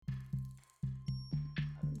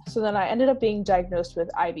So then I ended up being diagnosed with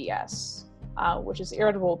IBS, which is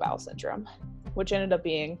irritable bowel syndrome, which ended up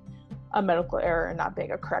being a medical error and not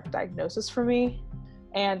being a correct diagnosis for me.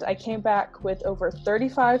 And I came back with over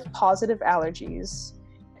 35 positive allergies.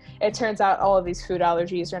 It turns out all of these food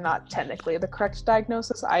allergies are not technically the correct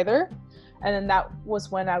diagnosis either. And then that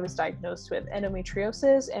was when I was diagnosed with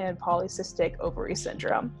endometriosis and polycystic ovary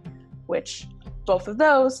syndrome, which both of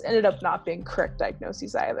those ended up not being correct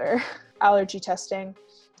diagnoses either. Allergy testing.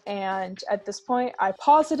 And at this point, I'm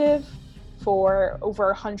positive for over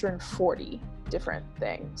 140 different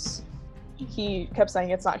things. He kept saying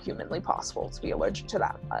it's not humanly possible to be allergic to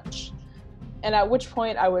that much. And at which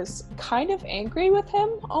point I was kind of angry with him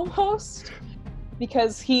almost,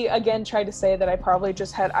 because he again tried to say that I probably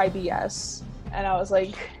just had IBS. And I was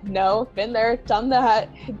like, no, been there, done that,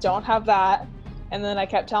 don't have that. And then I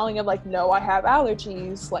kept telling him, like, no, I have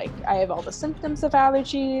allergies. Like, I have all the symptoms of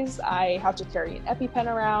allergies. I have to carry an EpiPen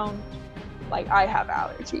around. Like, I have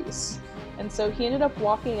allergies. And so he ended up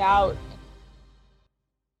walking out.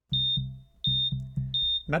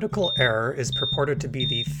 Medical error is purported to be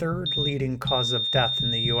the third leading cause of death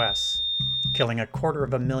in the US, killing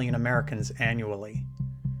 250,000 Americans annually.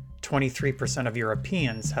 23% of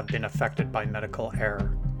Europeans have been affected by medical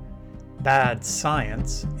error. Bad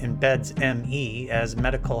science embeds ME as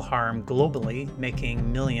medical harm globally,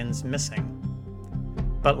 making millions missing.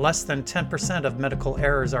 But less than 10% of medical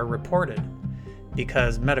errors are reported,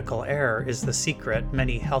 because medical error is the secret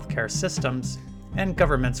many healthcare systems and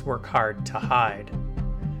governments work hard to hide.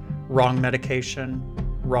 Wrong medication,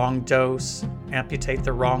 wrong dose, amputate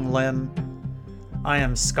the wrong limb. I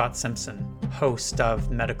am Scott Simpson, host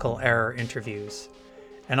of Medical Error Interviews,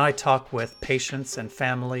 and I talk with patients and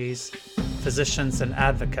families, physicians and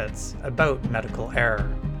advocates about medical error.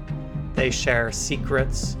 They share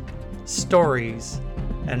secrets, stories,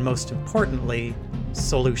 and most importantly,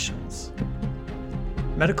 solutions.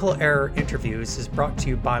 Medical Error Interviews is brought to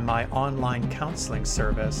you by my online counseling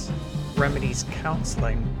service,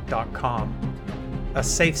 remediescounseling.com, a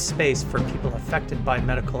safe space for people affected by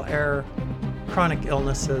medical error, chronic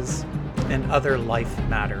illnesses, and other life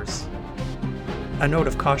matters. A note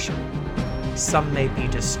of caution: some may be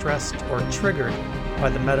distressed or triggered by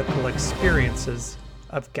the medical experiences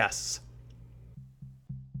of guests.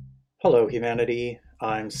 Hello, humanity.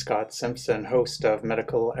 I'm Scott Simpson, host of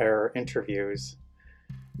Medical Error Interviews.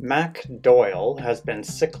 Mac Doyle has been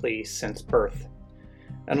sickly since birth,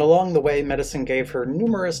 and along the way, medicine gave her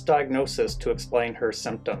numerous diagnoses to explain her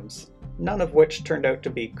symptoms, none of which turned out to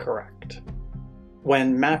be correct.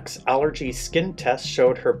 When Mac's allergy skin test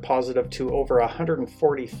showed her positive to over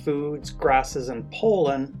 140 foods, grasses, and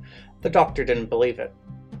pollen, the doctor didn't believe it.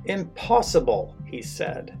 Impossible, he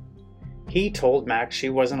said. He told Mac she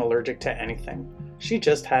wasn't allergic to anything. She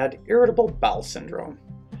just had irritable bowel syndrome.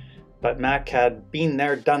 But Mac had been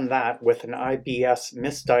there, done that with an IBS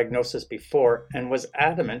misdiagnosis before and was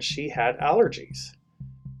adamant she had allergies.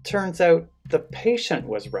 Turns out the patient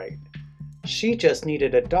was right. She just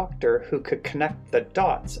needed a doctor who could connect the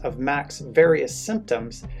dots of Mac's various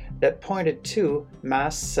symptoms that pointed to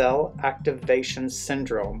mast cell activation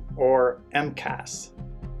syndrome, or MCAS.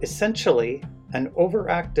 Essentially, an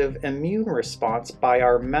overactive immune response by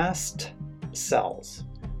our mast cells.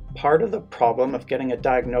 Part of the problem of getting a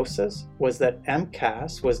diagnosis was that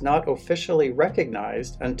MCAS was not officially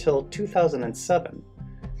recognized until 2007.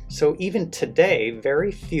 So even today,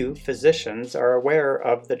 very few physicians are aware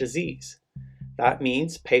of the disease. That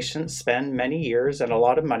means patients spend many years and a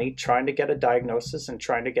lot of money trying to get a diagnosis and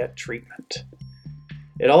trying to get treatment.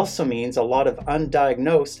 It also means a lot of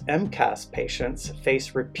undiagnosed MCAS patients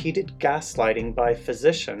face repeated gaslighting by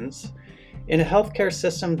physicians in a healthcare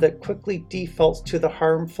system that quickly defaults to the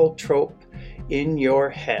harmful trope in your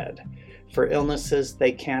head for illnesses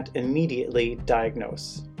they can't immediately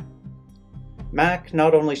diagnose. Mac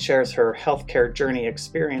not only shares her healthcare journey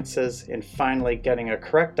experiences in finally getting a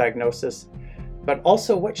correct diagnosis, but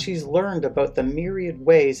also what she's learned about the myriad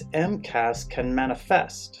ways MCAS can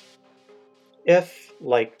manifest. If,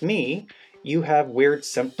 like me, you have weird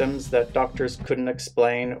symptoms that doctors couldn't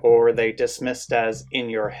explain or they dismissed as in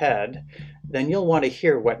your head, then you'll want to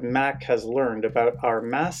hear what Mac has learned about our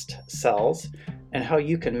mast cells and how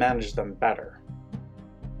you can manage them better.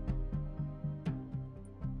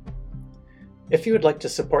 If you would like to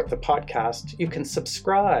support the podcast, you can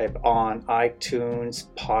subscribe on iTunes,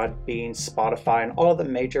 Podbean, Spotify, and all of the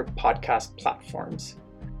major podcast platforms.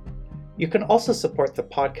 You can also support the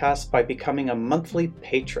podcast by becoming a monthly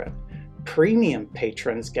patron. Premium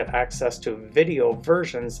patrons get access to video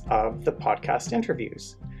versions of the podcast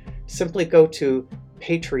interviews. Simply go to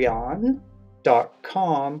patreon.com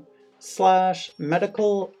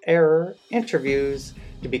patreon.com/medical error interviews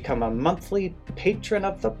to become a monthly patron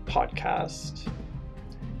of the podcast.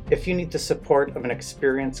 If you need the support of an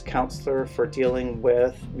experienced counselor for dealing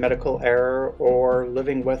with medical error or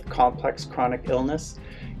living with complex chronic illness,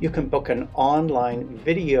 you can book an online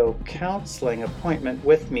video counseling appointment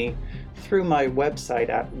with me through my website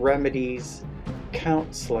at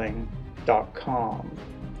remediescounseling.com.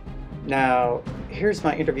 Now, here's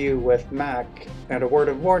my interview with Mac, and a word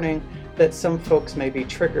of warning that some folks may be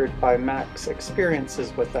triggered by Mac's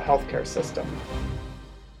experiences with the healthcare system.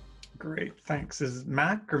 Great, thanks. Is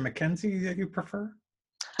Mac or Mackenzie that you prefer?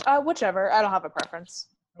 Whichever. I don't have a preference.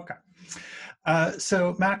 Okay.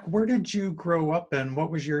 So Mac, where did you grow up and what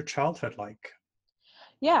was your childhood like?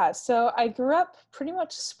 Yeah, so I grew up pretty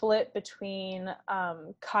much split between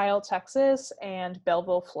Kyle, Texas and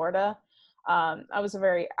Belleville, Florida. I was a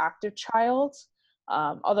very active child,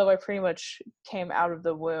 although I pretty much came out of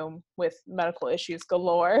the womb with medical issues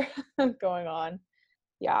galore going on.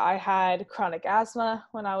 Yeah, I had chronic asthma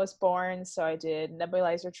when I was born, so I did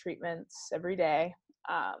nebulizer treatments every day.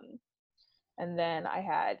 And then I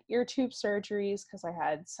had ear tube surgeries because I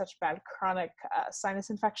had such bad chronic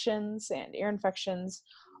sinus infections and ear infections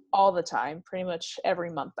all the time. Pretty much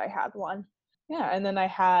every month I had one. Yeah, and then I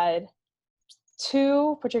had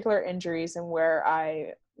two particular injuries in where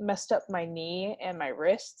I messed up my knee and my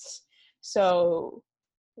wrists. So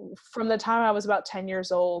from the time I was about 10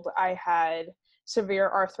 years old, I had severe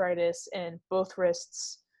arthritis in both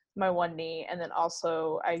wrists, my one knee, and then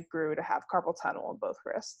also I grew to have carpal tunnel in both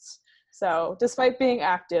wrists. So despite being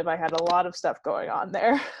active, I had a lot of stuff going on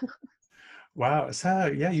there. Wow.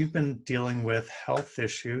 So yeah, you've been dealing with health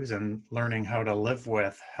issues and learning how to live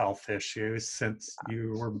with health issues since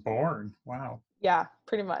you were born. Wow. Yeah,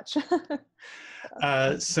 pretty much.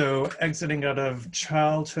 So exiting out of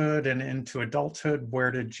childhood and into adulthood,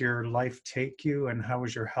 where did your life take you and how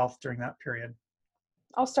was your health during that period?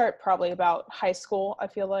 I'll start probably about high school, I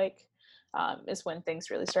feel like, is when things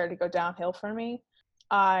really started to go downhill for me.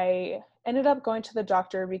 I ended up going to the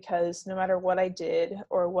doctor because no matter what I did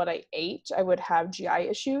or what I ate, I would have GI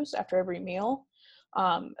issues after every meal,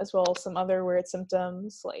 as well as some other weird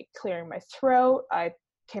symptoms like clearing my throat. I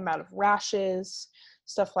came out of rashes,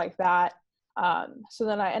 stuff like that. So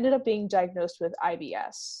then I ended up being diagnosed with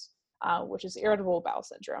IBS, which is irritable bowel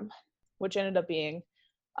syndrome, which ended up being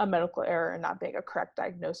a medical error and not being a correct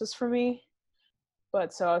diagnosis for me.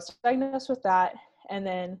 But so I was diagnosed with that. And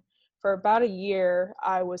then for about a year,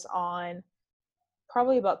 I was on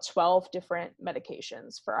probably about 12 different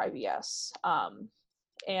medications for IBS.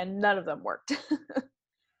 And none of them worked.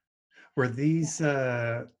 Were these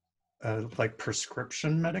like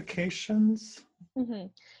prescription medications? Mm-hmm.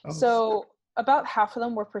 Oh, So about half of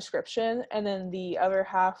them were prescription, and then the other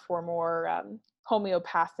half were more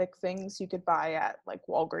homeopathic things you could buy at like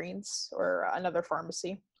Walgreens or another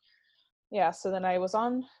pharmacy. Yeah, so then I was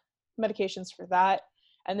on medications for that,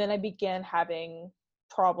 and then I began having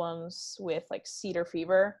problems with like cedar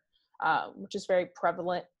fever, which is very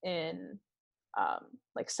prevalent in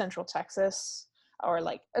like central Texas, or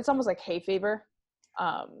like it's almost like hay fever,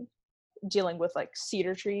 um, dealing with like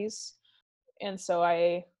cedar trees. And so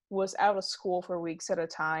I was out of school for weeks at a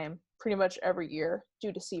time, pretty much every year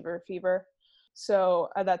due to cedar fever. So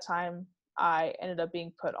at that time, I ended up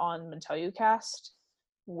being put on Montelukast,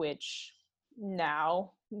 which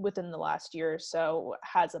now, within the last year or so,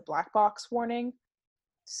 has a black box warning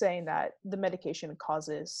saying that the medication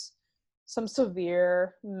causes some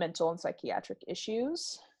severe mental and psychiatric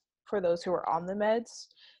issues for those who are on the meds.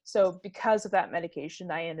 So because of that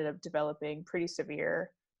medication, I ended up developing pretty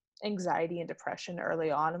severe anxiety and depression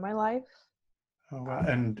early on in my life. oh, wow.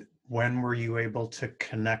 And when were you able to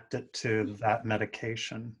connect it to that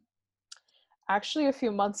medication? Actually, a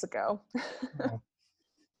few months ago. Oh,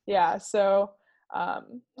 Yeah, so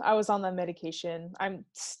I was on that medication. I'm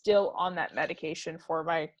still on that medication for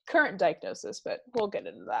my current diagnosis, but we'll get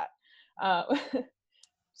into that. Uh,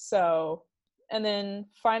 so, and then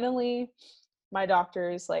finally, my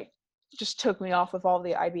doctors like just took me off of all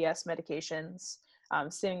the IBS medications,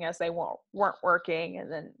 seeing as they weren't working.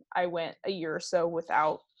 And then I went a year or so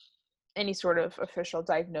without any sort of official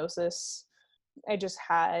diagnosis. I just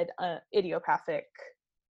had idiopathic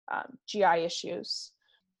GI issues.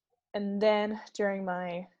 And then during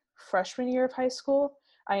my freshman year of high school,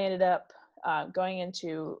 I ended up going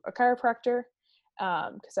into a chiropractor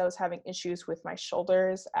because I was having issues with my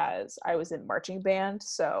shoulders as I was in marching band.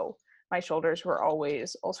 So my shoulders were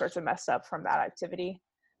always all sorts of messed up from that activity.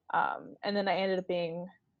 And then I ended up being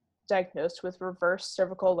diagnosed with reverse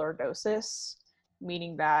cervical lordosis,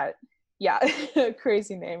 meaning that, yeah,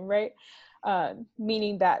 crazy name, right?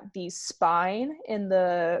 meaning that the spine in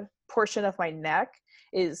the portion of my neck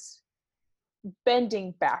is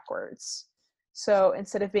bending backwards. So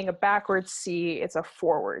instead of being a backwards C, it's a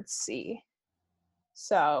forward C.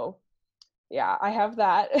 So yeah, I have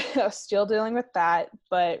that. Still dealing with that,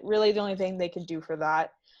 but really the only thing they can do for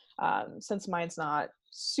that, since mine's not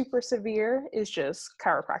super severe, is just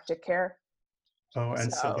chiropractic care. Oh,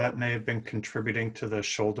 and so that So may have been contributing to the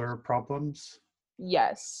shoulder problems?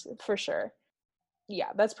 yes, for sure. Yeah,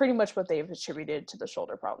 that's pretty much what they've attributed to the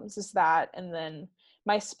shoulder problems, is that. And then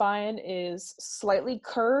my spine is slightly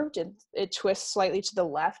curved and it twists slightly to the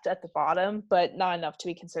left at the bottom, but not enough to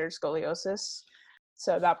be considered scoliosis.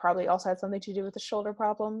 So that probably also had something to do with the shoulder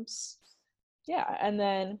problems. Yeah, and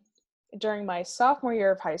then during my sophomore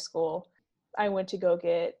year of high school, I went to go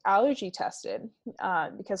get allergy tested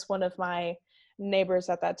because one of my neighbors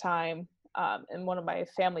at that time, and one of my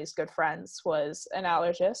family's good friends, was an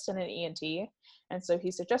allergist and an ENT. And so he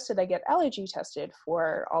suggested I get allergy tested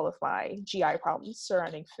for all of my GI problems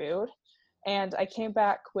surrounding food. And I came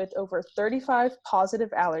back with over 35 positive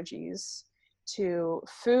allergies to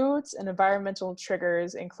foods and environmental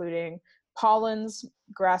triggers, including pollens,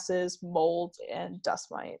 grasses, mold, and dust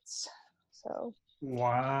mites. So,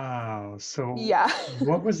 Wow. So yeah.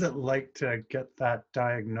 what was it like to get that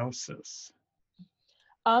diagnosis?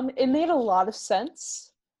 It made a lot of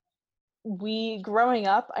sense. Growing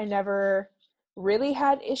up, I never really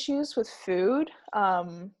had issues with food.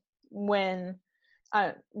 When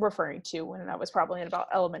I'm referring to when I was probably in about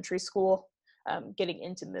elementary school, getting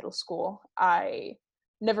into middle school, I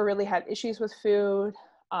never really had issues with food.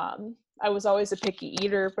 I was always a picky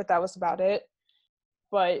eater, but that was about it.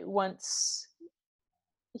 But once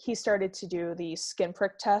he started to do the skin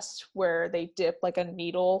prick test, where they dip like a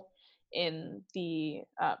needle in the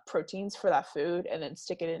proteins for that food and then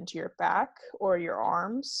stick it into your back or your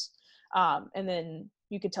arms, and then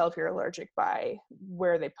you could tell if you're allergic by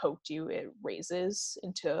where they poked you. It raises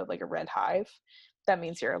into like a red hive. That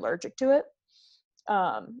means you're allergic to it.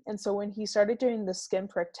 And so when he started doing the skin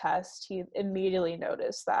prick test, he immediately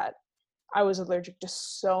noticed that I was allergic to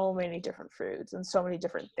so many different foods and so many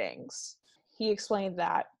different things. He explained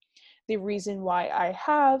that the reason why I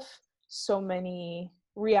have so many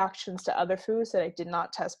reactions to other foods that I did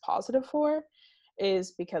not test positive for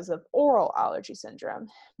is because of oral allergy syndrome,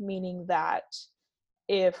 meaning that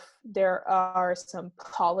if there are some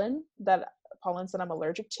pollens that I'm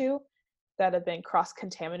allergic to that have been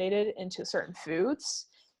cross-contaminated into certain foods,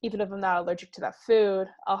 even if I'm not allergic to that food,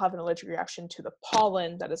 I'll have an allergic reaction to the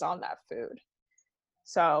pollen that is on that food.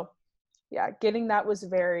 So yeah, getting that was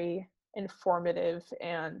very informative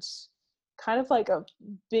and kind of like a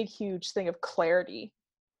big, huge thing of clarity.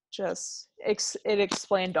 Just it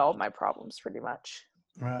explained all my problems pretty much.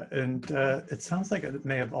 And it sounds like it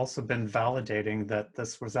may have also been validating that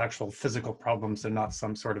this was actual physical problems and not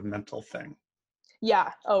some sort of mental thing.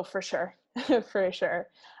 Yeah, oh, for sure. For sure.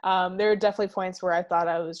 There were definitely points where I thought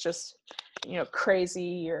I was just,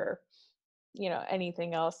 crazy, or,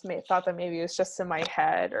 anything else. Thought that maybe it was just in my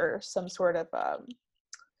head or some sort of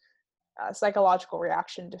psychological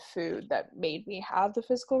reaction to food that made me have the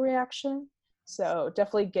physical reaction. So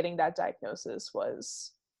definitely getting that diagnosis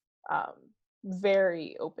was um,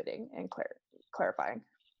 very opening and clarifying.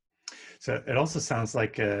 So it also sounds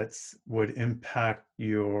like it would impact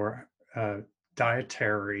your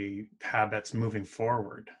dietary habits moving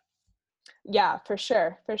forward. Yeah, for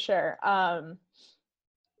sure, for sure.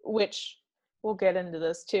 Which we'll get into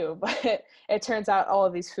this too, but it turns out all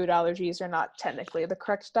of these food allergies are not technically the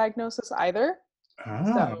correct diagnosis either.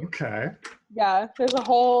 Oh, So okay. yeah, there's a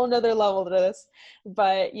whole nother level to this.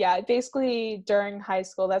 But yeah, basically during high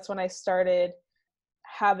school, that's when I started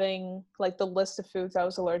having like the list of foods I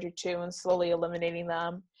was allergic to and slowly eliminating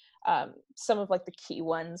them. Some of like the key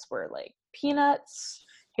ones were like peanuts,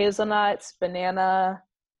 hazelnuts, banana,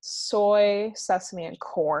 soy, sesame, and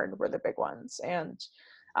corn were the big ones. And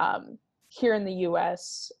here in the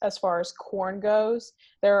US, as far as corn goes,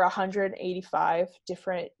 there are 185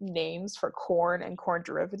 different names for corn and corn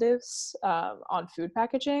derivatives on food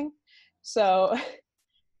packaging. So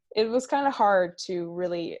it was kind of hard to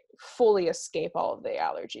really fully escape all of the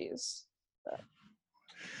allergies. But.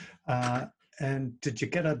 Uh, and did you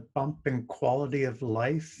get a bump in quality of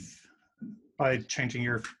life by changing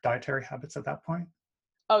your dietary habits at that point?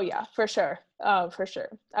 Oh yeah, for sure. For sure.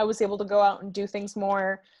 I was able to go out and do things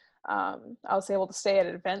more. I was able to stay at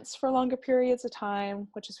events for longer periods of time,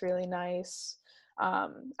 which is really nice.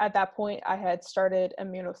 At that point, I had started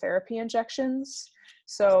immunotherapy injections.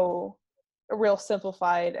 So a real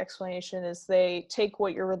simplified explanation is they take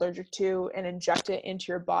what you're allergic to and inject it into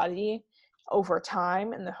your body over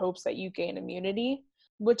time in the hopes that you gain immunity,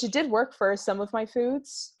 which it did work for some of my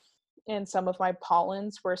foods, and some of my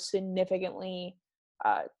pollens were significantly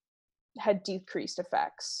uh, had decreased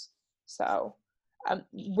effects. So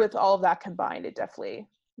with all of that combined, it definitely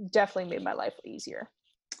made my life easier.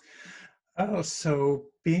 Oh, so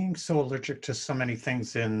being so allergic to so many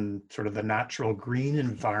things in sort of the natural green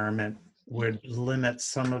environment would limit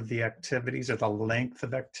some of the activities or the length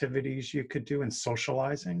of activities you could do in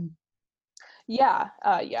socializing? Yeah,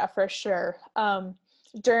 for sure.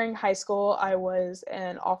 During high school, I was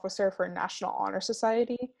an officer for National Honor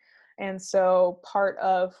Society. And so part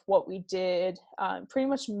of what we did pretty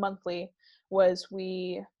much monthly was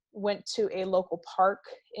we went to a local park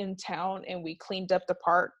in town and we cleaned up the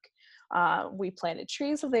park. We planted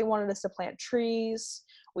trees if they wanted us to plant trees.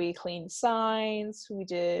 We cleaned signs. We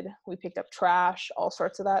picked up trash, all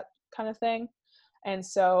sorts of that kind of thing. And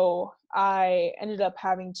so I ended up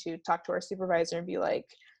having to talk to our supervisor and be like,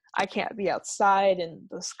 I can't be outside in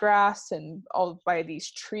this grass and all by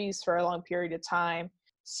these trees for a long period of time.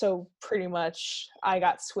 So pretty much I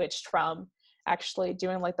got switched from actually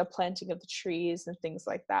doing like the planting of the trees and things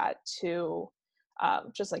like that to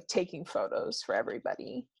just like taking photos for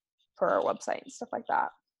everybody for our website and stuff like that.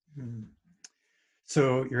 Hmm.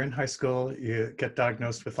 So you're in high school, you get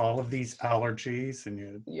diagnosed with all of these allergies and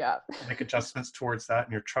you Yeah. make adjustments towards that,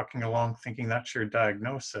 and you're trucking along thinking that's your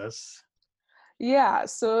diagnosis. Yeah.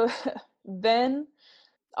 So then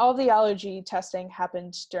all the allergy testing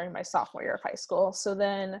happened during my sophomore year of high school. So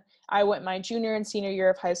then I went my junior and senior year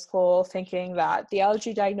of high school thinking that the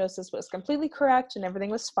allergy diagnosis was completely correct and everything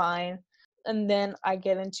was fine. And then I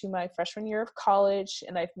get into my freshman year of college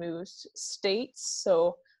and I've moved states.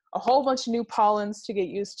 So a whole bunch of new pollens to get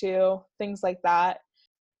used to, things like that.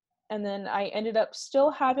 And then I ended up still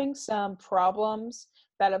having some problems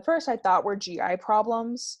that at first I thought were GI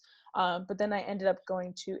problems. But then I ended up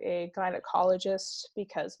going to a gynecologist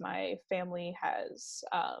because my family has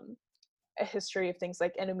a history of things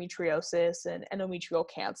like endometriosis and endometrial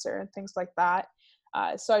cancer and things like that.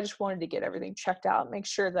 So I just wanted to get everything checked out, make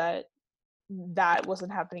sure that that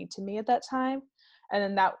wasn't happening to me at that time. And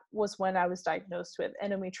then that was when I was diagnosed with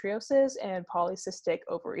endometriosis and polycystic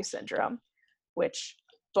ovary syndrome, which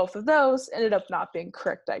both of those ended up not being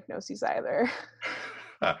correct diagnoses either.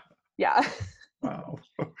 Yeah. Wow.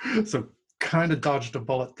 So kind of dodged a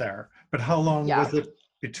bullet there. But how long Yeah. was it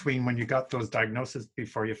between when you got those diagnoses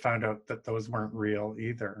before you found out that those weren't real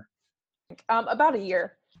either? About a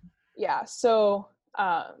year. Yeah. So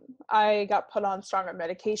um, I got put on stronger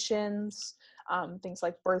medications, things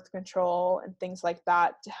like birth control and things like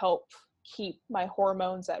that to help keep my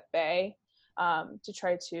hormones at bay, to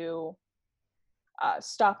try to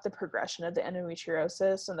stop the progression of the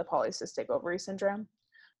endometriosis and the polycystic ovary syndrome.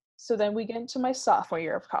 So then we get into my sophomore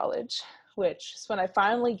year of college, which is when I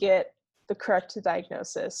finally get the correct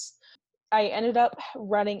diagnosis. I ended up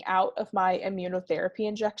running out of my immunotherapy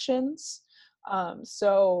injections.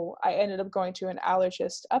 So I ended up going to an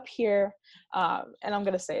allergist up here, and I'm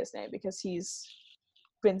going to say his name because he's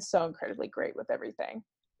been so incredibly great with everything.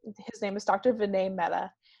 His name is Dr. Vinay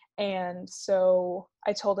Mehta. And so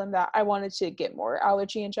I told him that I wanted to get more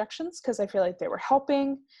allergy injections because I feel like they were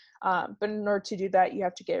helping. But in order to do that, you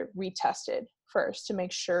have to get retested first to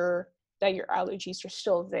make sure that your allergies are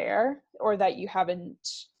still there or that you haven't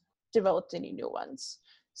developed any new ones.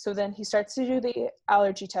 So then he starts to do the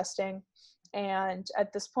allergy testing. And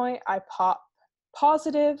at this point, I pop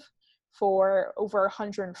positive for over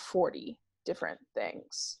 140 different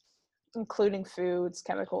things, including foods,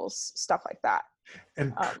 chemicals, stuff like that.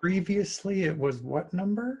 And previously it was what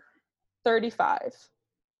number? 35.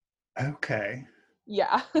 Okay.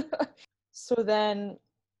 Yeah. So then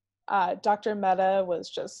Dr. Mehta was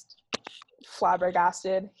just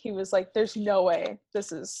flabbergasted. He was like, there's no way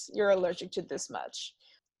you're allergic to this much.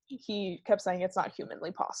 He kept saying it's not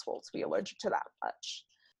humanly possible to be allergic to that much.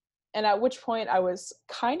 And at which point I was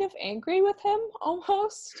kind of angry with him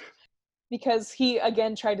almost, because he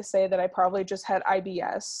again tried to say that I probably just had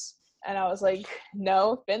IBS. And I was like,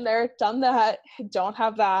 no, been there, done that, don't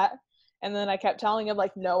have that. And then I kept telling him,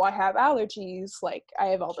 like, no, I have allergies. Like, I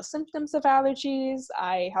have all the symptoms of allergies.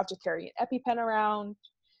 I have to carry an EpiPen around.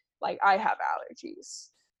 Like, I have allergies.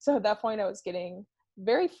 So at that point, I was getting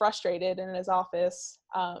very frustrated in his office.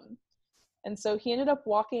 And so he ended up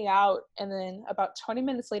walking out. And then about 20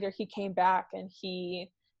 minutes later, he came back and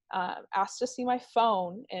he asked to see my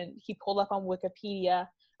phone. And he pulled up on Wikipedia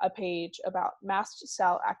a page about mast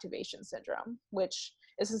cell activation syndrome, which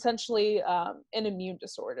is essentially an immune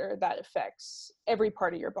disorder that affects every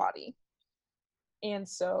part of your body. And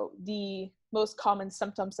so the most common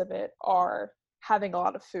symptoms of it are having a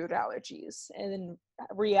lot of food allergies and then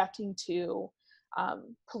reacting to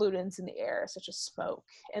pollutants in the air, such as smoke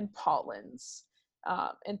and pollens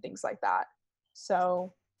and things like that.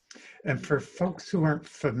 So, And for folks who aren't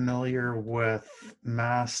familiar with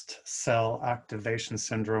mast cell activation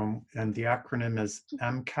syndrome, and the acronym is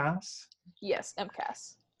MCAS. yes,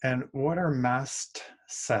 MCAS. And what are mast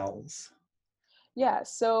cells? Yeah,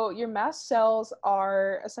 so your mast cells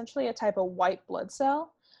are essentially a type of white blood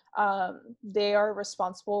cell. They are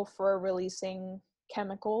responsible for releasing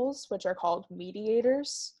chemicals, which are called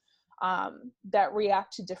mediators, that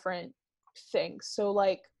react to different things. So,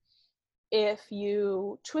 like, if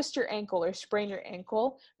you twist your ankle or sprain your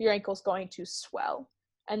ankle's going to swell.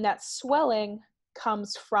 And that swelling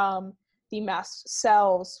comes from the mast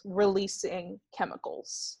cells releasing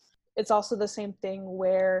chemicals. It's also the same thing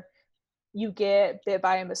where you get bit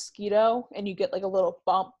by a mosquito and you get like a little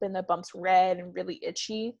bump and the bump's red and really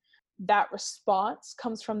itchy. That response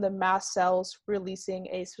comes from the mast cells releasing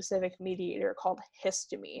a specific mediator called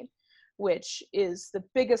histamine, which is the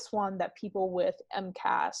biggest one that people with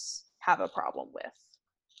MCAS have a problem with.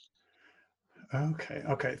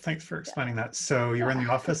 Okay. Thanks for explaining that. So you're in the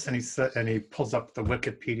office, and he pulls up the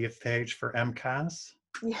Wikipedia page for MCAS.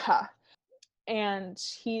 Yeah. And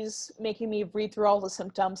he's making me read through all the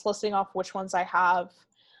symptoms, listing off which ones I have.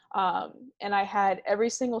 And I had every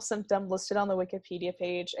single symptom listed on the Wikipedia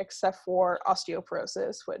page except for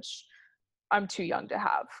osteoporosis, which I'm too young to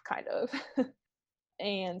have, kind of.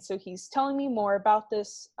 And so he's telling me more about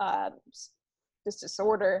this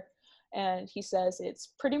disorder, and he says it's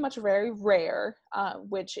pretty much very rare,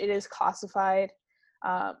 which it is classified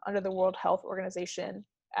under the World Health Organization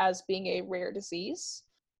as being a rare disease,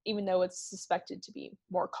 even though it's suspected to be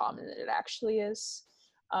more common than it actually is.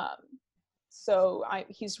 So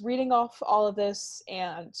he's reading off all of this,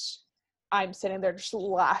 and I'm sitting there just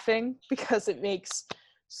laughing because it makes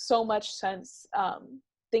so much sense.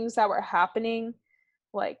 Things that were happening,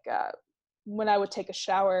 like when I would take a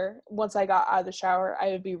shower, once I got out of the shower, I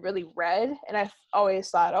would be really red. And I always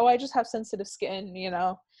thought, oh, I just have sensitive skin,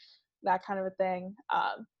 that kind of a thing.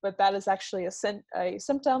 But that is actually a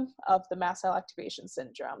symptom of the mast cell activation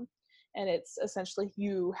syndrome. And it's essentially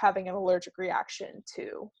you having an allergic reaction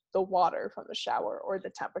to the water from the shower or the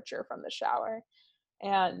temperature from the shower.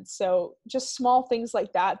 And so just small things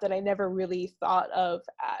like that I never really thought of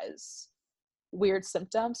as weird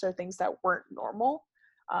symptoms or things that weren't normal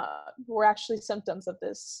were actually symptoms of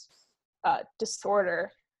this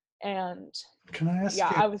disorder. And can I ask you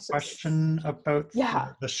a question about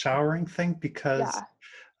the showering thing? Because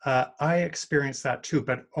I experienced that too,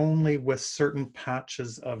 but only with certain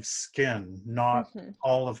patches of skin, not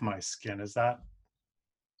all of my skin. Is that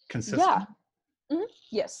consistent? Yeah. Mm-hmm.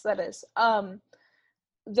 Yes, that is.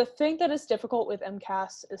 The thing that is difficult with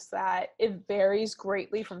MCAS is that it varies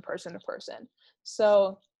greatly from person to person.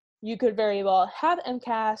 So you could very well have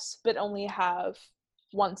MCAS but only have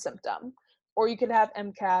one symptom, or you could have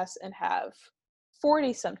MCAS and have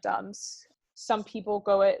 40 symptoms. Some people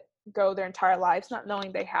go their entire lives not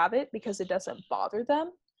knowing they have it because it doesn't bother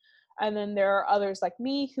them. And then there are others like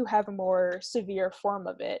me who have a more severe form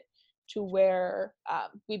of it to where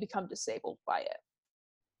we become disabled by it.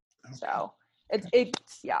 Okay. So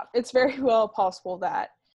it's very well possible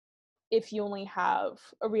that if you only have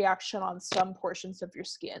a reaction on some portions of your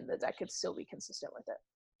skin, that could still be consistent with it.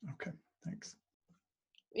 Okay, thanks.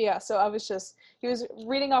 Yeah, so he was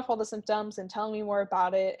reading off all the symptoms and telling me more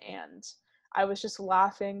about it, and I was just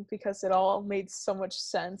laughing because it all made so much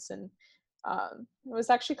sense, and it was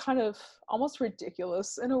actually kind of almost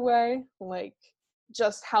ridiculous in a way, like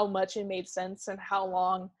just how much it made sense and how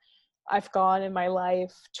long I've gone in my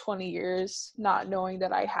life, 20 years, not knowing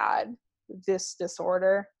that I had this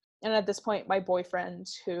disorder. And at this point, my boyfriend,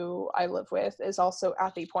 who I live with, is also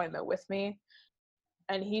at the appointment with me.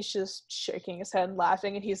 And he's just shaking his head and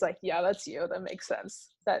laughing. And he's like, yeah, that's you. That makes sense.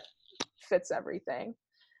 That fits everything.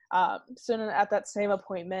 So then at that same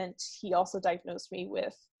appointment, he also diagnosed me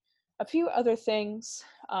with a few other things,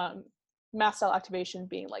 mast cell activation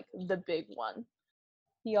being like the big one.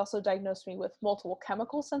 He also diagnosed me with multiple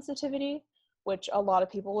chemical sensitivity, which a lot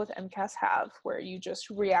of people with MCAS have, where you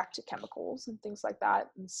just react to chemicals and things like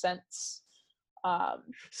that and scents.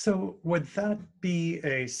 So would that be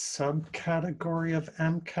a subcategory of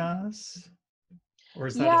MCAS? Or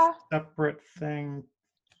is that a separate thing?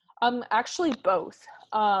 Actually both.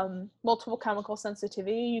 Multiple chemical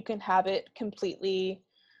sensitivity, you can have it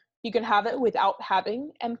without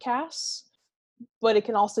having MCAS, but it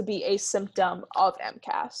can also be a symptom of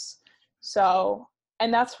MCAS. So,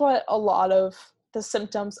 and that's what a lot of the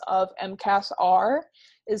symptoms of MCAS are.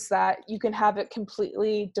 is that you can have it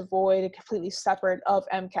completely devoid and completely separate of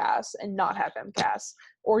MCAS and not have MCAS,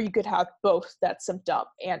 or you could have both that symptom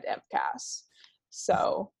and MCAS.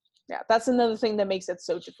 So yeah, that's another thing that makes it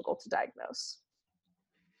so difficult to diagnose.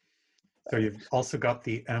 So you've also got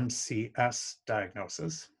the MCS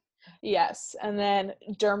diagnosis. Yes, and then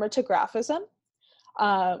dermatographism,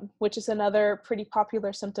 which is another pretty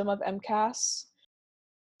popular symptom of MCAS.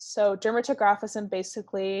 So dermatographism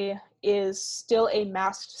basically is still a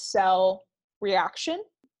mast cell reaction,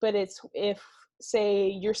 but it's if, say,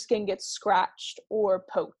 your skin gets scratched or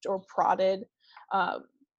poked or prodded,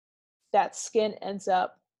 that skin ends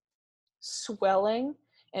up swelling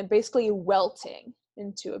and basically welting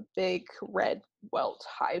into a big red welt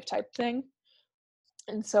hive type thing.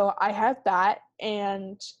 And so I had that,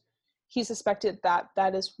 and he suspected that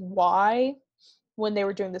that is why, when they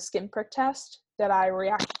were doing the skin prick test, that I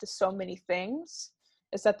reacted to so many things,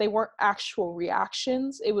 is that they weren't actual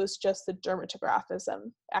reactions. It was just the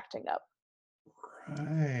dermatographism acting up.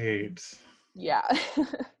 Right. Yeah.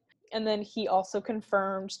 And then he also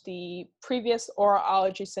confirmed the previous oral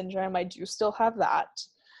allergy syndrome. I do still have that,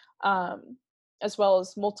 as well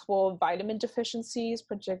as multiple vitamin deficiencies,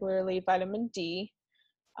 particularly vitamin D,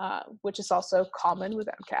 which is also common with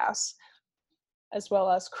MCAS, as well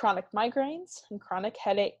as chronic migraines and chronic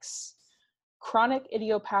headaches, chronic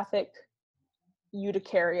idiopathic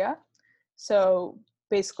urticaria. So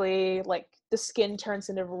basically, like, the skin turns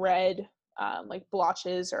into red, like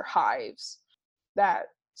blotches or hives that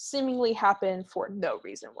seemingly happen for no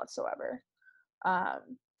reason whatsoever.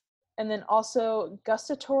 And then also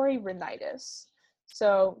gustatory rhinitis.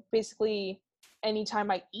 So basically, anytime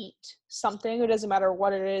I eat something, it doesn't matter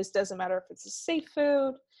what it is, doesn't matter if it's a safe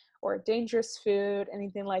food or a dangerous food,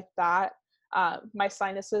 anything like that, my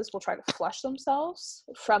sinuses will try to flush themselves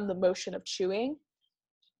from the motion of chewing.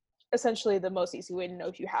 Essentially, the most easy way to know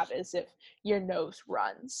if you have it is if your nose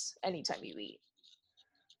runs anytime you eat.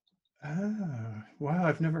 Ah, wow,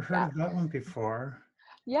 I've never heard Yeah. of that one before.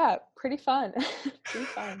 Yeah, pretty fun. Pretty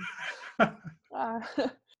fun.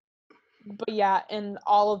 But yeah, and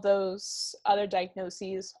all of those other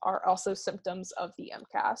diagnoses are also symptoms of the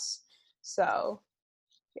MCAS. So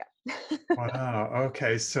yeah. Wow,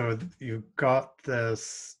 okay, so you got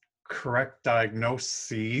this correct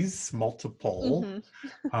diagnoses, multiple,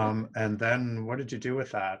 Hmm. and then what did you do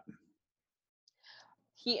with that?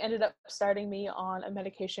 He ended up starting me on a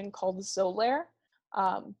medication called Xolair,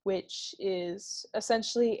 which is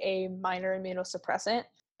essentially a minor immunosuppressant,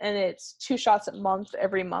 and it's 2 shots a month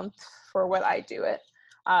every month for what I do it.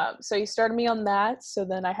 So he started me on that. So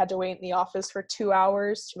then I had to wait in the office for 2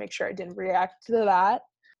 hours to make sure I didn't react to that.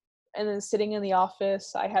 And then sitting in the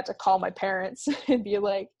office, I had to call my parents and be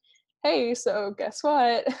like, hey, so guess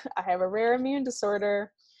what? I have a rare immune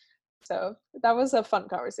disorder. So that was a fun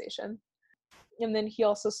conversation. And then he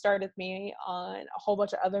also started me on a whole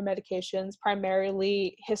bunch of other medications,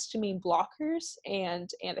 primarily histamine blockers and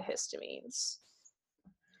antihistamines.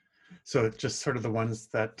 So just sort of the ones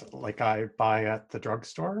that like I buy at the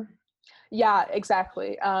drugstore? Yeah,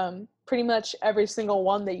 exactly. Pretty much every single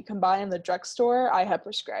one that you can buy in the drugstore, I have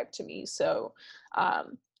prescribed to me. So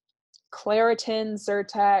um, Claritin,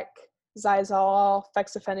 Zyrtec, Xyzal,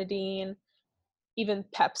 fexofenadine, even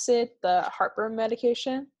Pepcid, the heartburn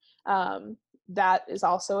medication. That is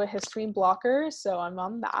also a histamine blocker, so I'm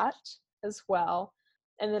on that as well.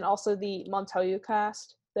 And then also the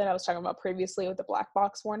Montelukast that I was talking about previously with the black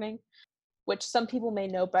box warning, which some people may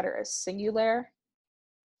know better as Singulair.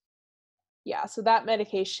 Yeah, so that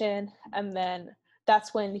medication, and then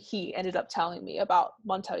that's when he ended up telling me about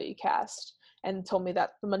Montelukast and told me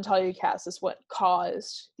that the Montelukast is what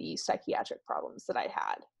caused the psychiatric problems that I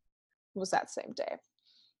had. It was that same day.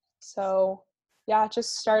 So yeah,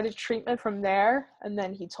 just started treatment from there, and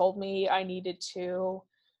then he told me I needed to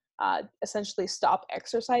essentially stop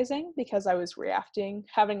exercising because I was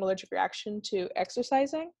having an allergic reaction to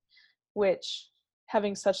exercising, which,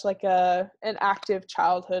 having such like an active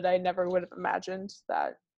childhood, I never would have imagined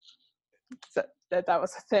that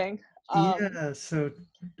was a thing. Yeah, so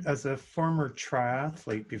as a former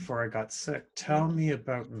triathlete before I got sick, tell me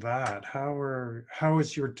about that. How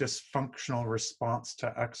is your dysfunctional response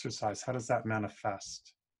to exercise? How does that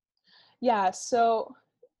manifest? Yeah, so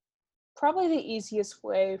probably the easiest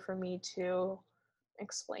way for me to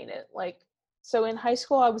explain it, like, so in high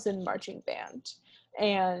school I was in marching band,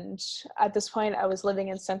 and at this point I was living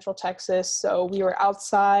in Central Texas, so we were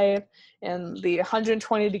outside in the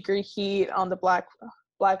 120-degree heat on the black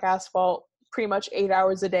asphalt pretty much 8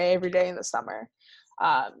 hours a day every day in the summer,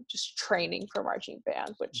 just training for marching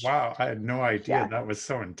band, which, Wow, I had no idea yeah, that was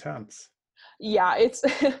so intense. Yeah, it's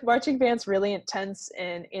marching band's really intense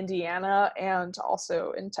in Indiana and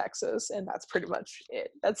also in Texas, and that's pretty much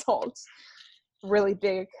it. That's all. It's really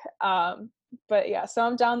big. But yeah, so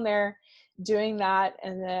I'm down there doing that,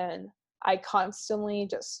 and then I constantly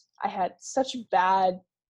I had such bad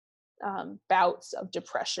bouts of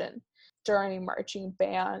depression during marching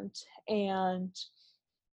band, and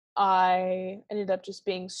I ended up just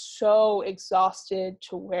being so exhausted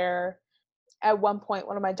to where at one point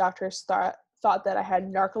one of my doctors thought that I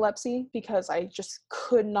had narcolepsy because I just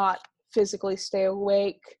could not physically stay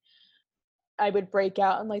awake. I would break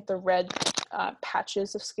out in like the red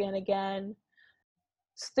patches of skin again.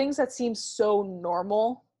 Things that seem so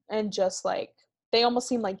normal and just like they almost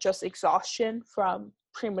seem like just exhaustion from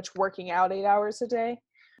pretty much working out 8 hours a day.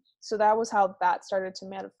 So that was how that started to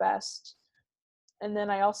manifest. And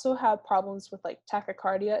then I also have problems with like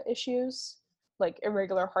tachycardia issues, like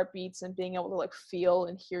irregular heartbeats and being able to like feel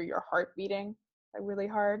and hear your heart beating like really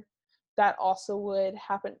hard. That also would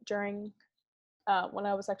happen during when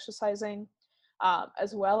I was exercising,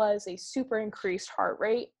 as well as a super increased heart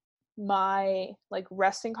rate. My like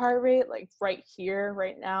resting heart rate, like right here,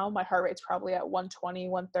 right now, my heart rate's probably at 120,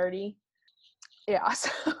 130. Yeah,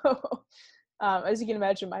 so as you can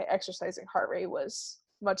imagine, my exercising heart rate was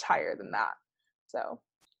much higher than that. So,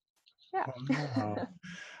 yeah. Wow.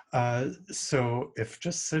 So if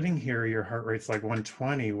just sitting here, your heart rate's like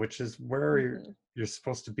 120, which is where Mhm. you're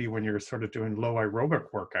supposed to be when you're sort of doing low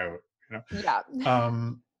aerobic workout, Yeah.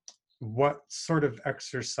 Um, what sort of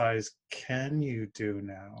exercise can you do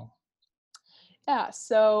now? Yeah,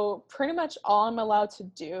 so pretty much all I'm allowed to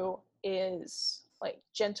do is like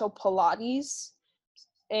gentle Pilates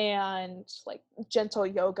and like gentle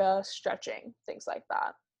yoga, stretching, things like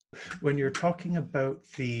that. When you're talking about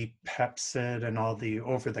the Pepcid and all the Mhm.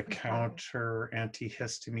 over-the-counter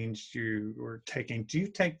antihistamines you were taking, do you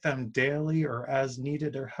take them daily or as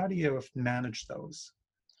needed, or how do you manage those?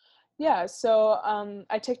 Yeah, so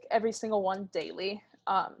I take every single one daily,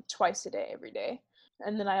 twice a day, every day.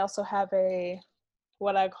 And then I also have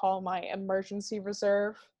what I call my emergency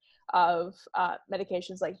reserve of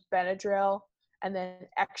medications like Benadryl and then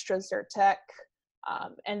extra Zyrtec,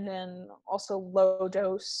 and then also low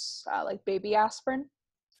dose like baby aspirin.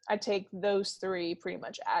 I take those three pretty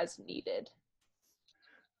much as needed.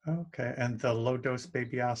 Okay, and the low-dose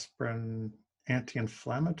baby aspirin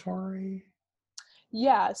anti-inflammatory?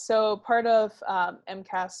 Yeah, so part of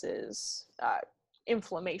MCAS is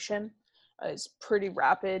inflammation is pretty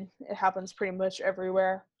rapid. It happens pretty much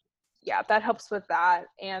everywhere. Yeah, that helps with that.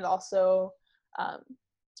 And also um,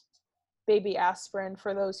 baby aspirin,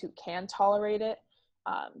 for those who can tolerate it,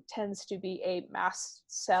 tends to be a mast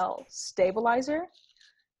cell stabilizer,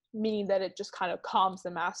 meaning that it just kind of calms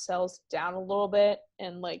the mast cells down a little bit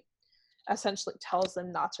and like essentially tells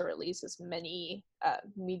them not to release as many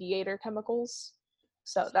mediator chemicals.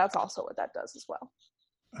 So that's also what that does as well.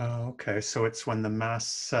 Oh, okay, so it's when the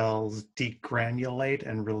mast cells degranulate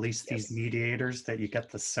and release these Yes. mediators that you get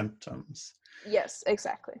the symptoms. Yes,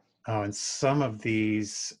 exactly. Oh, and some of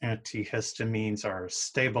these antihistamines are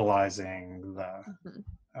stabilizing the. Mhm.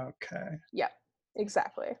 Okay. Yeah,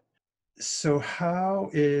 exactly. So how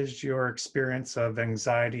is your experience of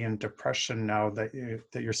anxiety and depression now that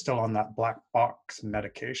you're still on that black box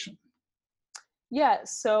medication? Yeah,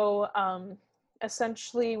 so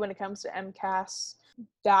essentially, when it comes to MCAS,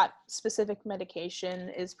 that specific medication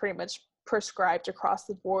is pretty much prescribed across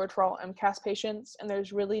the board for all MCAS patients, and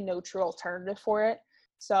there's really no true alternative for it.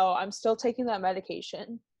 So I'm still taking that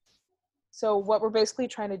medication. So what we're basically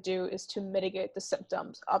trying to do is to mitigate the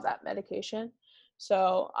symptoms of that medication.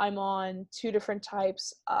 So I'm on two different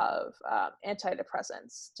types of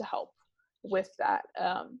antidepressants to help with that,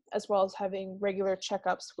 as well as having regular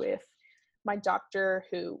checkups with my doctor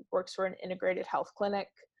who works for an integrated health clinic.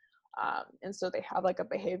 And so they have like a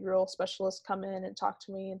behavioral specialist come in and talk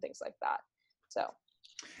to me and things like that. So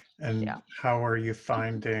yeah, And how are you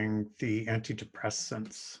finding the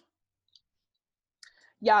antidepressants?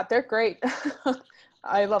 yeah, they're great.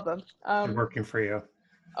 I love them. They're working for you?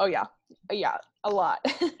 Oh yeah, yeah, a lot.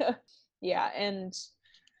 Yeah, and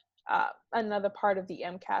another part of the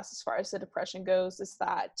MCAS, as far as the depression goes, is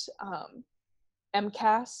that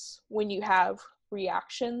MCAS, when you have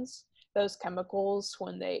reactions, those chemicals,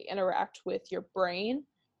 when they interact with your brain,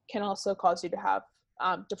 can also cause you to have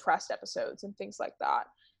depressed episodes and things like that.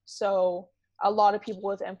 So a lot of people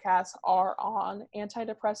with MCAS are on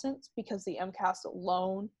antidepressants because the MCAS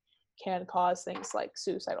alone can cause things like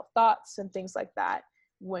suicidal thoughts and things like that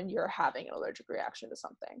when you're having an allergic reaction to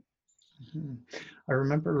something. Mhm. I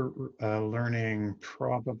remember learning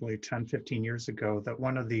probably 10, 15 years ago that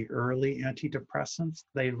one of the early antidepressants,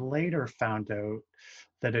 they later found out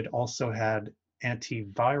that it also had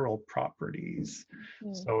antiviral properties.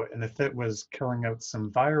 Mm, So, and if it was killing out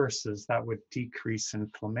some viruses, that would decrease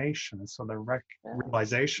inflammation. And so the yeah.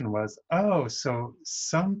 realization was, oh, so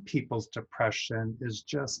some people's depression is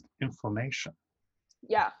just inflammation.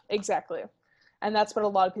 Yeah, exactly. And that's what a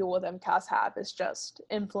lot of people with MCAS have is just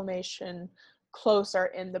inflammation closer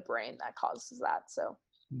in the brain that causes that. So,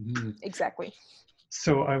 Mhm. exactly.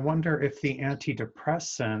 So I wonder if the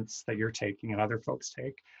antidepressants that you're taking and other folks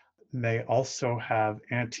take may also have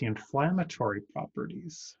anti-inflammatory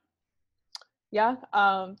properties. Yeah,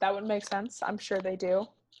 that would make sense. I'm sure they do.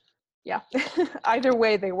 Yeah. Either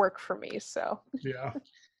way, they work for me. So, Yeah,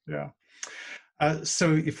 yeah.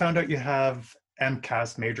 So you found out you have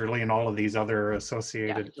MCAS majorly and all of these other yeah.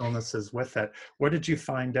 associated illnesses with it. What did you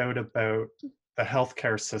find out about the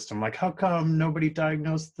healthcare system? Like, how come nobody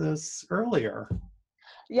diagnosed this earlier?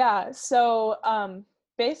 Yeah. So,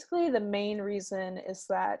 basically, the main reason is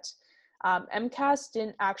that MCAS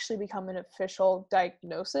didn't actually become an official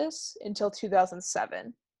diagnosis until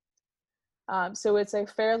 2007. So it's a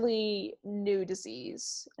fairly new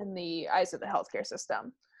disease in the eyes of the healthcare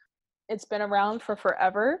system. It's been around for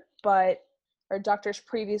forever, but our doctors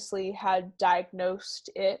previously had diagnosed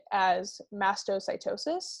it as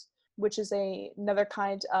mastocytosis, which is another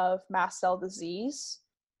kind of mast cell disease.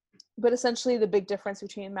 But essentially, the big difference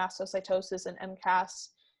between mastocytosis and MCAS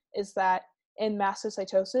is that in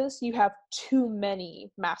mastocytosis, you have too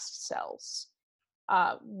many mast cells.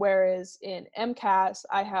 Whereas in MCAS,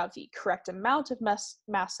 I have the correct amount of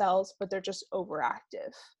mast cells, but they're just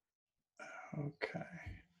overactive. Okay.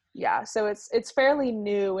 Yeah, so it's fairly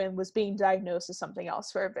new and was being diagnosed as something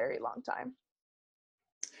else for a very long time.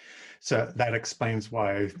 So that explains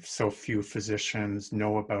why so few physicians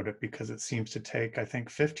know about it because it seems to take, I think,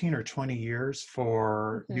 15 or 20 years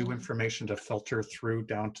for new Hmm. information to filter through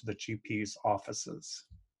down to the GP's offices.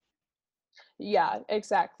 Yeah,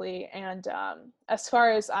 exactly. And as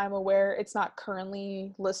far as I'm aware, it's not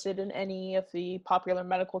currently listed in any of the popular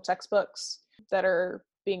medical textbooks that are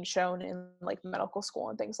being shown in like medical school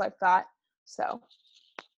and things like that. So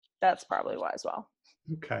that's probably why as well.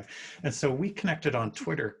 Okay. And so we connected on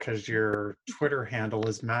Twitter because your Twitter handle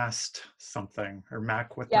is mast something or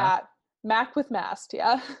Mac with mast. Yeah, Mac with mast.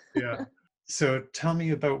 Yeah. Yeah. So tell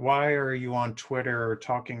me about why are you on Twitter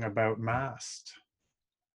talking about mast?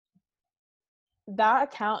 That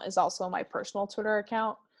account is also my personal Twitter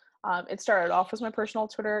account. It started off as my personal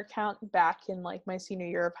Twitter account back in like my senior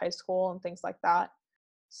year of high school and things like that.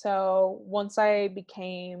 So once I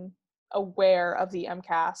became aware of the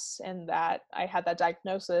MCAS and that I had that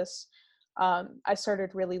diagnosis, I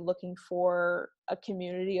started really looking for a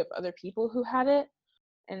community of other people who had it.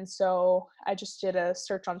 And so I just did a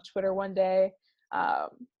search on Twitter one day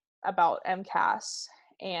about MCAS,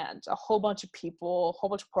 and a whole bunch of people, a whole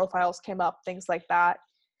bunch of profiles came up, things like that.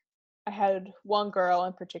 I had one girl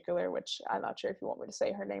in particular, which I'm not sure if you want me to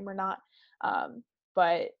say her name or not,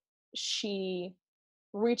 but she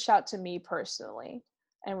reached out to me personally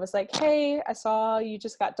and was like, "Hey, I saw you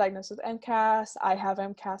just got diagnosed with MCAS. I have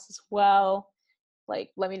MCAS as well.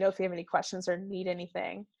 Like, let me know if you have any questions or need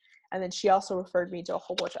anything." And then she also referred me to a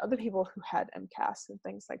whole bunch of other people who had MCAS and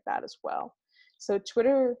things like that as well. So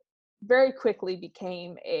Twitter very quickly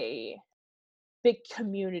became a big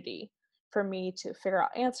community for me to figure out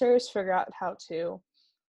answers, figure out how to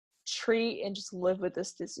treat and just live with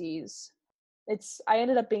this disease. I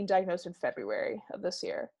ended up being diagnosed in February of this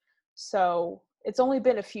year. So it's only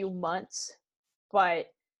been a few months, but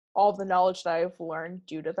all the knowledge that I've learned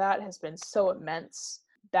due to that has been so immense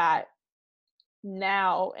that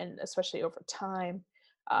now, and especially over time,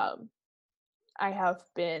 um, I have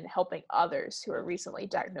been helping others who are recently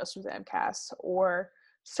diagnosed with MCAS or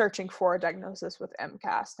searching for a diagnosis with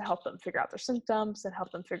MCAS to help them figure out their symptoms and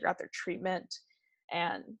help them figure out their treatment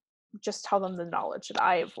and just tell them the knowledge that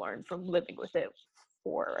I have learned from living with it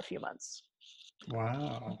for a few months.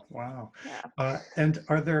 Wow, wow. Yeah. And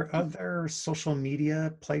are there other social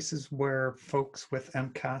media places where folks with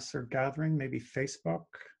MCAS are gathering, maybe Facebook?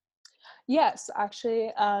 Yes,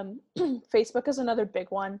 actually, Facebook is another big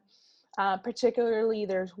one. Particularly,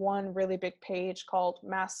 there's one really big page called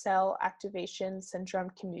Mast Cell Activation Syndrome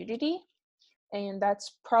Community, and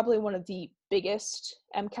that's probably one of the biggest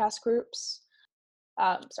MCAS groups.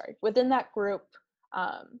 Within that group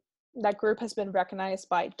has been recognized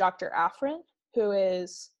by Dr. Afrin, who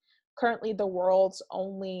is currently the world's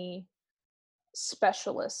only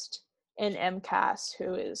specialist in MCAS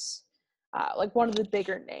who is like one of the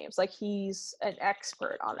bigger names. Like he's an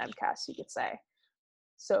expert on MCAS, you could say.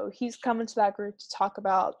 So he's coming to that group to talk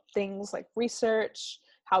about things like research,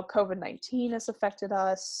 how COVID-19 has affected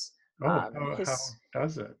us. Oh, how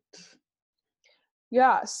does it?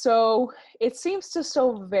 Yeah, so it seems to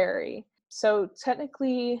still vary. So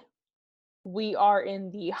technically, we are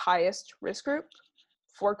in the highest risk group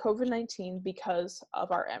for COVID-19 because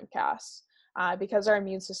of our MCAS. Because our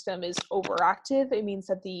immune system is overactive, it means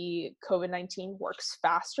that the COVID-19 works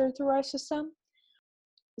faster through our system.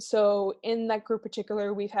 So in that group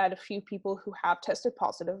particular, we've had a few people who have tested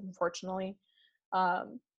positive, unfortunately.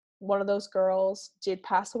 One of those girls did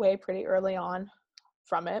pass away pretty early on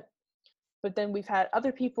from it. But then we've had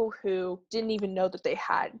other people who didn't even know that they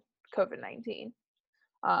had COVID-19.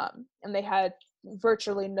 And they had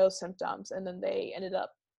virtually no symptoms, and then they ended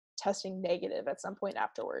up testing negative at some point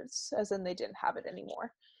afterwards, as in they didn't have it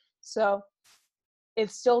anymore. So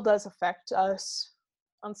it still does affect us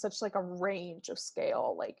on such like a range of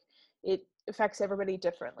scale. Like it affects everybody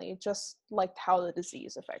differently, just like how the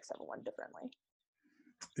disease affects everyone differently.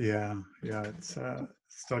 Yeah, it's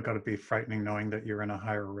still got to be frightening knowing that you're in a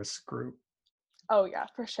higher risk group. Oh yeah,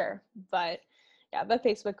 for sure. But yeah, the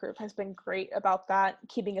Facebook group has been great about that,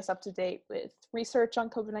 keeping us up to date with research on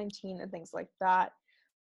COVID-19 and things like that.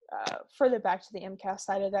 Further back to the MCAS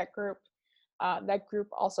side of that group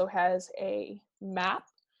also has a map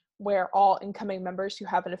where all incoming members who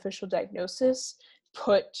have an official diagnosis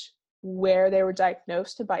put where they were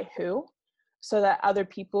diagnosed and by who, so that other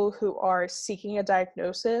people who are seeking a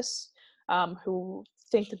diagnosis, who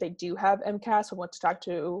think that they do have MCAS and want to talk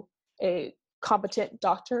to a competent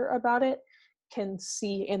doctor about it, can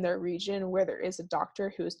see in their region where there is a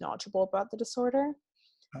doctor who is knowledgeable about the disorder.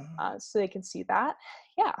 So they can see that.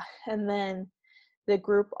 Yeah. And then the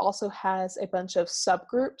group also has a bunch of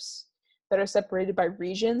subgroups that are separated by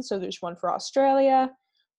region. So there's one for Australia,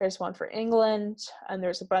 there's one for England, and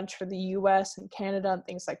there's a bunch for the US and Canada and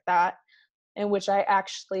things like that, in which I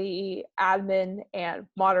actually admin and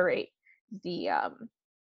moderate the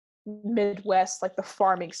Midwest, like the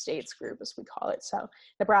farming states group, as we call it. So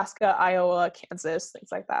Nebraska, Iowa, Kansas, things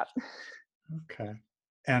like that. Okay.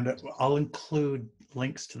 And I'll include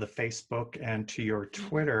links to the Facebook and to your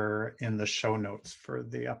Twitter in the show notes for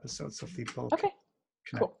the episode, so people can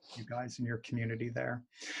connect with you guys in your community there.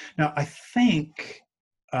 Now, I think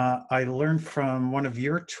I learned from one of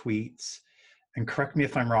your tweets, and correct me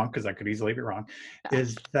if I'm wrong, because I could easily be wrong,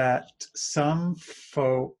 is that some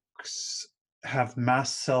folks have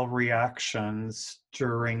mast cell reactions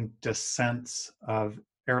during descents of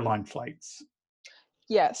airline flights.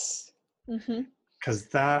 Yes. Because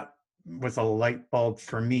that was a light bulb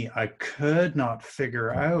for me. I could not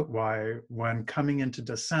figure out why, when coming into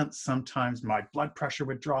descent, sometimes my blood pressure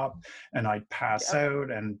would drop and I'd pass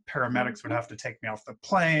out, and paramedics would have to take me off the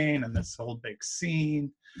plane, and this whole big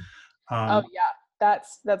scene. Oh yeah,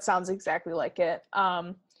 that sounds exactly like it.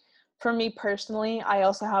 For me personally, I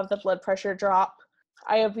also have the blood pressure drop.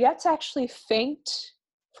 I have yet to actually faint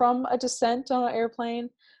from a descent on an airplane,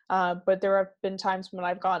 but there have been times when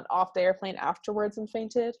I've gone off the airplane afterwards and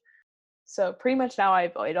fainted. So pretty much now I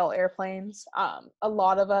avoid all airplanes. A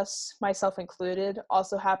lot of us, myself included,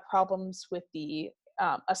 also have problems with the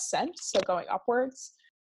ascent, so going upwards.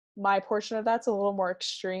 My portion of that's a little more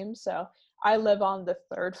extreme. So I live on the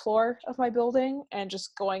 3rd floor of my building, and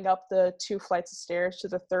just going up the 2 flights of stairs to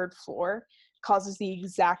the 3rd floor causes the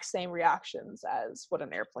exact same reactions as what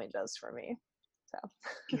an airplane does for me.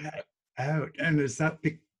 So. Get out. And is that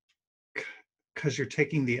because you're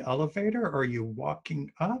taking the elevator, or are you walking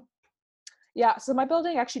up? Yeah, so my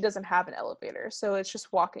building actually doesn't have an elevator, so it's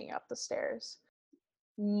just walking up the stairs.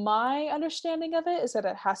 My understanding of it is that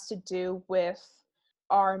it has to do with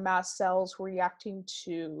our mast cells reacting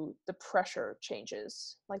to the pressure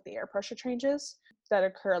changes, like the air pressure changes that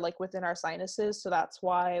occur like within our sinuses. So that's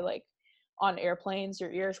why like on airplanes,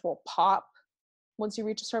 your ears will pop once you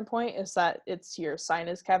reach a certain point, is that it's your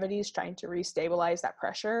sinus cavities trying to restabilize that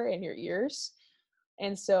pressure in your ears.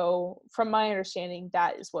 And so from my understanding,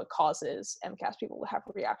 that is what causes MCAS people to have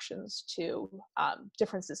reactions to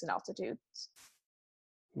differences in altitudes.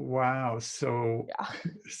 Wow. So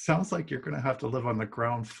sounds like you're going to have to live on the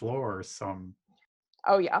ground floor or some.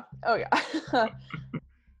 Oh yeah.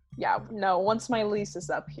 Yeah, no, once my lease is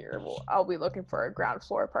up here, I'll be looking for a ground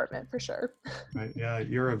floor apartment for sure. Right, yeah,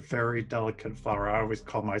 you're a very delicate flower. I always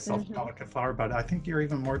call myself a delicate flower, but I think you're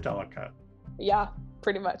even more delicate. Yeah,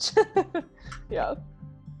 pretty much. Yeah.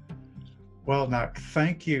 Well, Mac,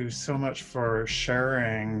 thank you so much for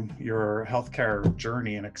sharing your healthcare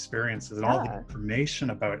journey and experiences and all the Yeah. information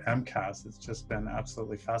about MCAS. It's just been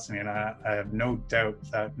absolutely fascinating. I have no doubt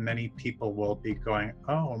that many people will be going,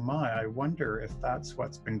 oh my, I wonder if that's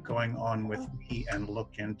what's been going on with me, and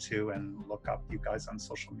look into and look up you guys on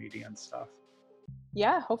social media and stuff.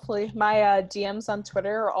 Yeah, hopefully. My DMs on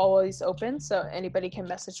Twitter are always open, so anybody can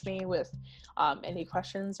message me with any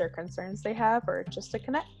questions or concerns they have, or just to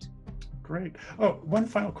connect. Great. Oh, one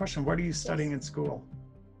final question. What are you studying Yes. in school?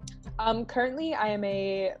 Currently, I am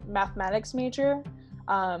a mathematics major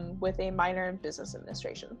with a minor in business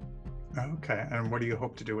administration. Okay. And what do you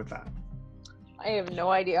hope to do with that? I have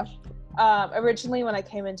no idea. Originally, when I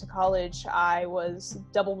came into college, I was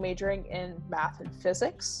double majoring in math and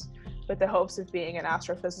physics with the hopes of being an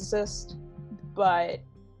astrophysicist, but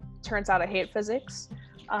turns out I hate physics.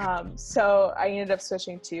 So I ended up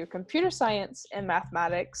switching to computer science and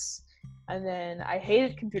mathematics, and then I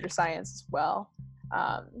hated computer science as well.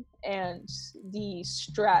 And the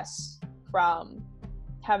stress from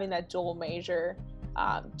having that dual major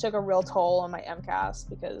took a real toll on my MCAS,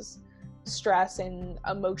 because stress and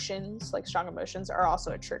emotions, like strong emotions, are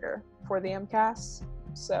also a trigger for the MCAS.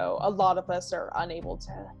 So a lot of us are unable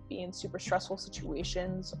to be in super stressful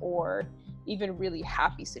situations or even really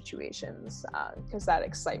happy situations, because that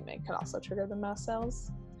excitement can also trigger the mast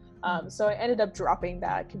cells. So I ended up dropping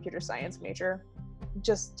that computer science major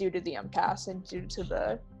just due to the MCAS and due to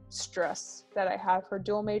the stress that I have for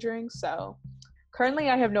dual majoring. So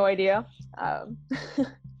currently I have no idea.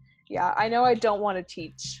 Yeah, I know I don't want to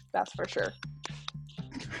teach, that's for sure.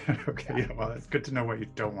 Okay, yeah, well, it's good to know what you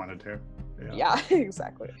don't want to do. Yeah,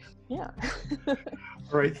 exactly. Yeah. All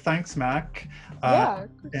right, thanks, Mac. Yeah.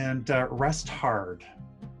 And rest hard.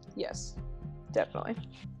 Yes, definitely.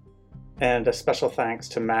 And a special thanks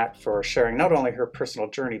to Mac for sharing not only her personal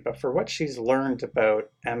journey, but for what she's learned about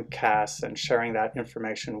MCAS and sharing that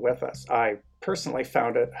information with us. I personally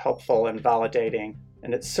found it helpful and validating,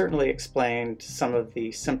 and it certainly explained some of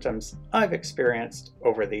the symptoms I've experienced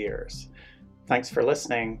over the years. Thanks for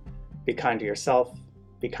listening. Be kind to yourself.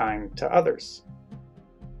 Be kind to others.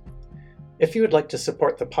 If you would like to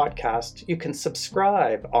support the podcast, you can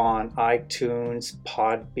subscribe on iTunes,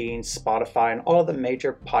 Podbean, Spotify, and all of the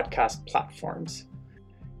major podcast platforms.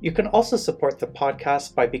 You can also support the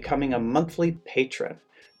podcast by becoming a monthly patron.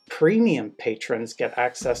 Premium patrons get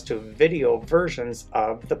access to video versions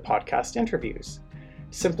of the podcast interviews.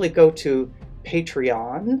 Simply go to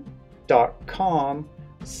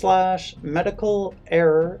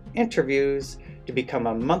patreon.com/medicalerrorinterviews to become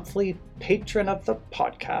a monthly patron of the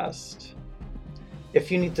podcast. If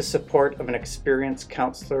you need the support of an experienced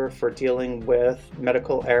counselor for dealing with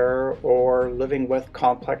medical error or living with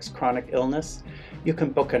complex chronic illness, you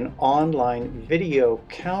can book an online video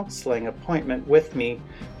counseling appointment with me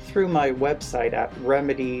through my website at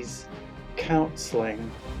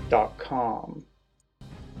remediescounseling.com.